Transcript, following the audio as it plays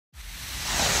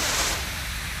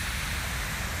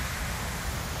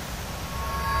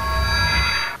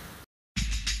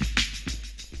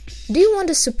Do you want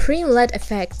the supreme LED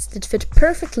effects that fit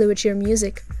perfectly with your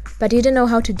music, but you don't know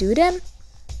how to do them?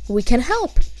 We can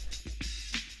help!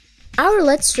 Our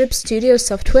LED Strip Studio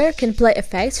software can play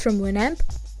effects from Winamp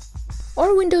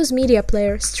or Windows Media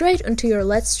Player straight onto your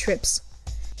LED strips.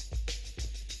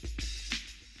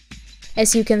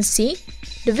 As you can see,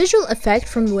 the visual effect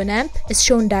from Winamp is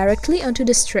shown directly onto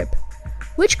the strip,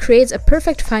 which creates a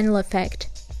perfect final effect.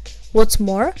 What's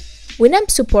more,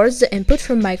 Winamp supports the input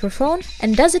from microphone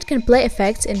and thus it can play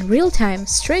effects in real time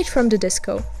straight from the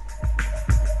disco.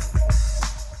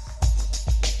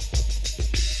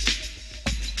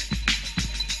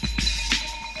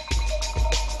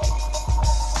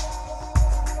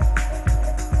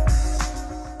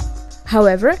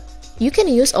 However, you can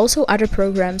use also other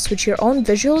programs with your own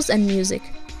visuals and music.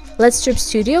 LED Strip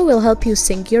Studio will help you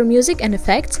sync your music and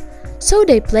effects so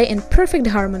they play in perfect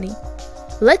harmony.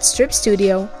 LED Strip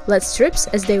Studio, LED strips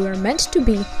as they were meant to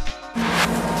be.